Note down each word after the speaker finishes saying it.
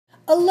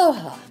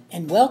Aloha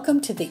and welcome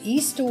to the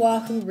East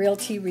Oahu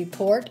Realty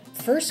Report,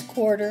 first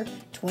quarter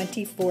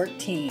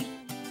 2014.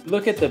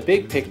 Look at the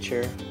big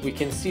picture. We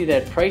can see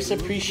that price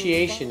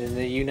appreciation in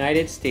the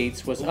United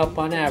States was up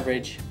on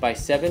average by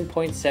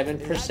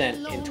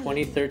 7.7% in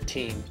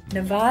 2013.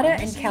 Nevada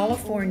and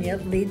California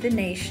lead the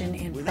nation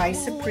in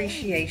price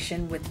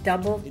appreciation with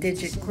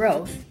double-digit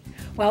growth,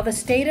 while the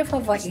state of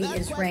Hawaii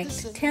is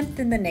ranked 10th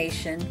in the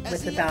nation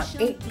with about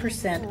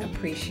 8%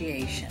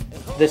 appreciation.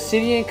 The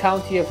city and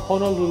county of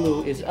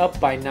Honolulu is up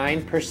by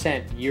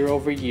 9% year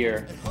over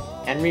year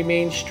and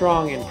remains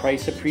strong in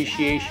price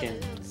appreciation.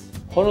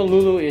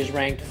 Honolulu is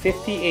ranked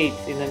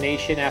 58th in the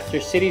nation after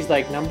cities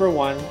like number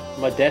 1,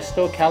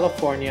 Modesto,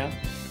 California,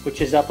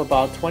 which is up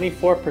about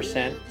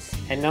 24%,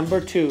 and number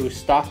 2,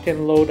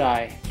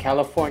 Stockton-Lodi,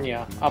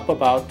 California, up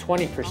about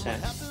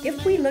 20%.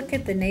 If we look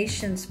at the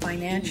nation's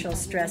financial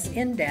stress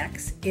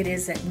index, it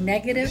is at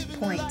negative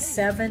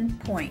 0.7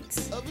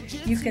 points.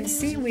 You can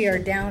see we are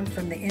down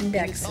from the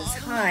index's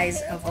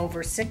highs of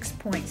over 6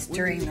 points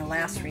during the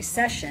last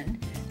recession.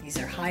 These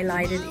are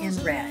highlighted in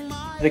red.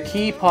 The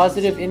key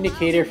positive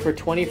indicator for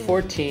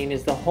 2014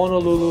 is the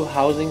Honolulu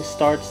housing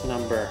starts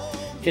number.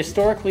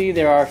 Historically,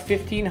 there are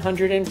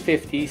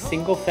 1,550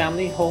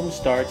 single-family home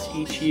starts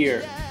each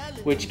year,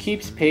 which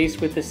keeps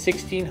pace with the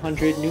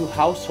 1,600 new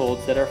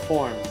households that are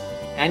formed.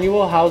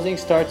 Annual housing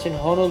starts in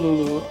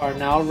Honolulu are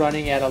now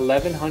running at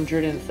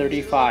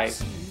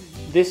 1,135.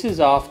 This is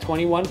off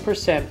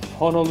 21% of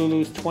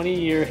Honolulu's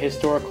 20-year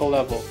historical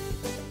level.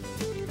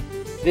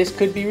 This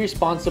could be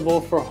responsible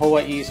for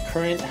Hawaii's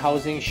current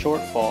housing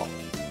shortfall.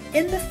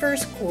 In the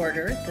first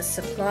quarter, the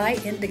supply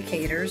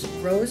indicators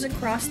rose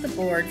across the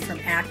board from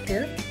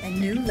active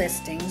and new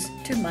listings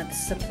to month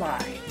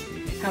supply.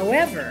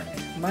 However,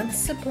 month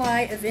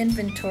supply of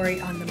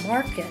inventory on the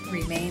market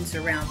remains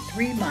around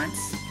 3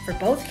 months for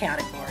both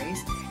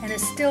categories and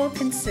is still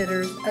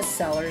considered a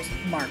seller's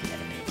market.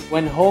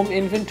 When home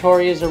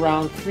inventory is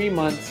around 3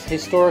 months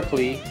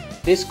historically,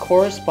 this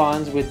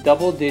corresponds with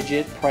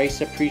double-digit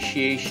price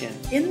appreciation.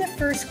 In the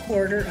first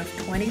quarter of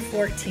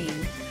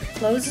 2014,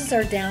 closes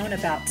are down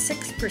about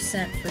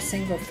 6% for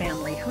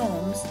single-family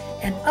homes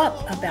and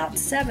up about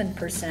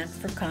 7%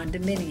 for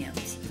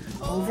condominiums.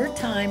 Over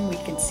time, we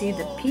can see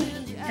the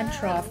peak and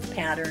trough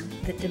pattern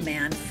that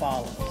demand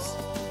follows.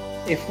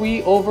 If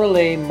we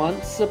overlay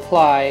month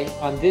supply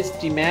on this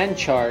demand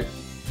chart,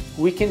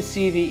 we can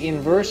see the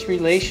inverse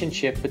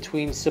relationship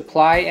between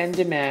supply and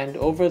demand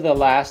over the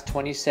last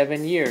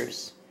 27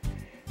 years.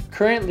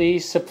 Currently,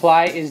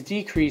 supply is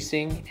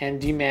decreasing and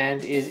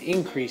demand is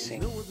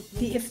increasing.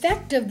 The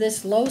effect of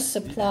this low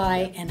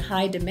supply and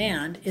high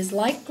demand is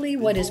likely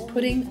what is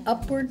putting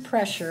upward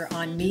pressure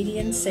on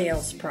median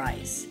sales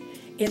price.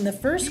 In the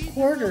first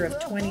quarter of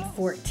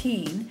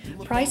 2014,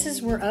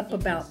 prices were up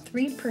about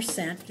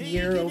 3%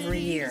 year over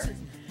year.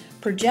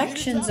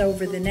 Projections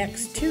over the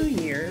next 2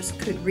 years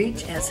could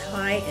reach as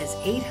high as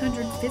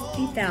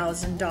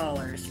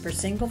 $850,000 for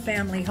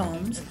single-family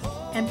homes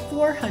and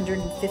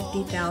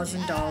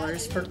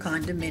 $450,000 for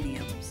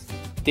condominiums.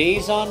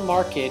 Days on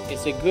market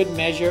is a good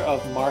measure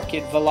of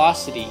market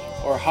velocity,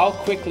 or how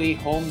quickly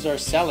homes are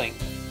selling.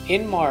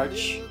 In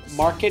March,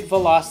 market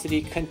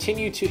velocity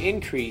continued to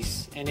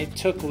increase and it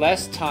took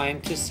less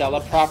time to sell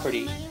a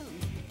property.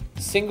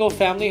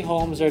 Single-family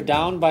homes are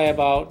down by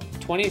about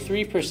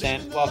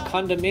 23%, while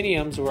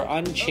condominiums were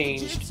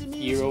unchanged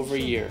year over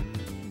year.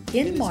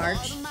 In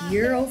March,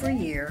 year over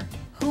year,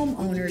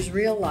 homeowners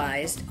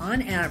realized,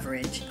 on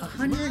average,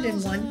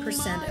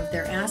 101% of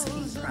their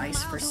asking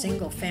price for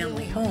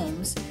single-family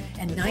homes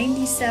and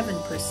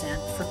 97%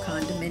 for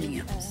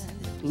condominiums.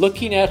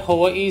 Looking at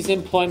Hawaii's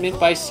employment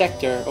by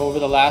sector over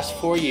the last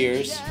 4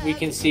 years, we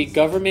can see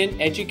government,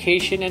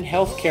 education, and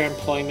healthcare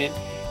employment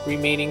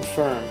remaining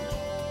firm.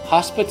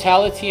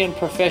 Hospitality and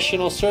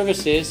professional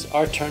services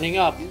are turning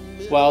up,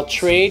 while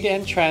trade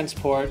and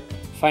transport,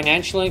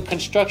 financial and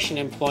construction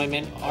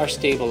employment are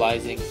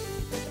stabilizing.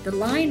 The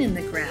line in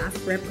the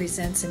graph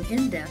represents an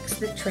index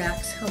that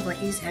tracks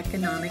Hawaii's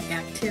economic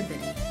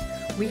activity.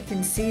 We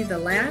can see the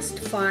last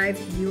 5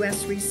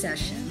 U.S.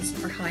 recessions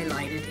are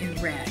highlighted in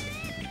red.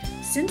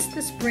 Since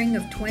the spring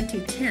of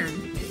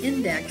 2010, the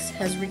index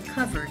has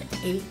recovered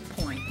 8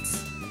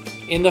 points.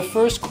 In the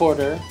first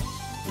quarter,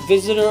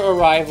 visitor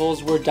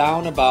arrivals were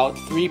down about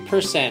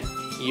 3%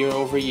 year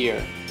over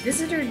year.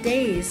 Visitor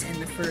days in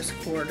the first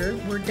quarter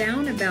were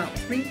down about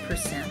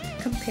 3%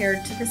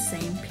 compared to the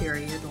same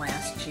period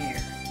last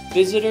year.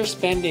 Visitor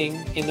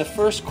spending in the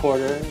first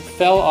quarter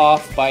fell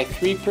off by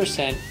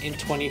 3% in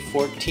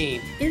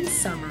 2014. In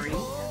summary,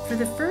 for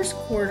the first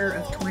quarter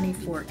of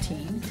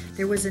 2014,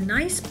 there was a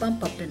nice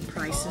bump up in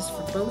prices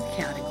for both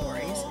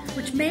categories,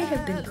 which may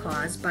have been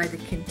caused by the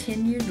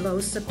continued low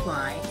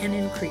supply and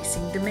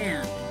increasing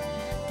demand.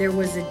 There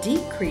was a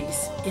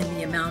decrease in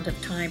the amount of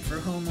time for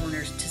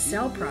homeowners to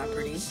sell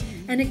property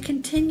and a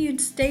continued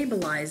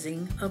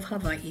stabilizing of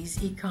Hawaii's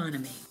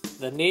economy.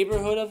 The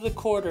neighborhood of the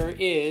quarter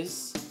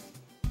is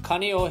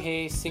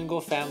Kaneohe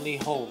single-family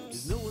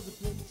homes.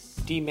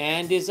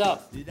 Demand is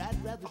up.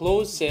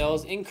 Closed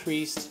sales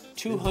increased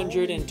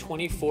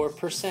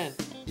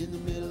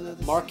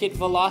 224%. Market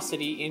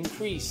velocity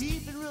increased.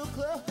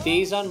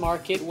 Days on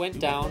market went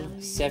down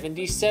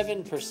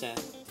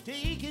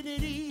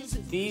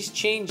 77%. These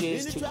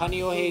changes to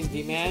Kaneohe's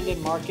demand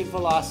and market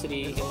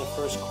velocity in the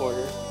first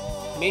quarter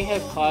may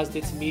have caused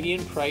its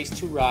median price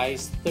to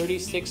rise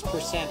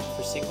 36%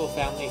 for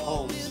single-family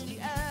homes.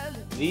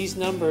 These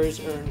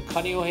numbers earn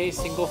Kaneohe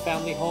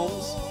single-family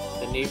homes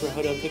the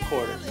neighborhood of the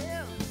quarter.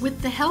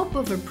 With the help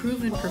of a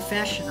proven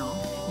professional,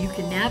 you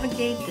can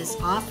navigate this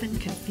often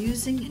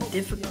confusing and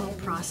difficult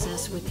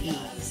process with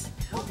ease.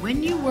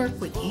 When you work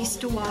with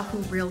East Oahu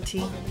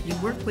Realty, you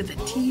work with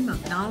a team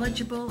of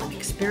knowledgeable and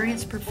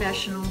experienced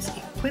professionals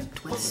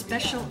equipped with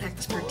special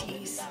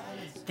expertise.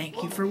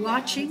 Thank you for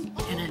watching,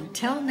 and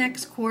until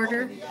next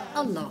quarter,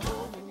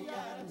 aloha.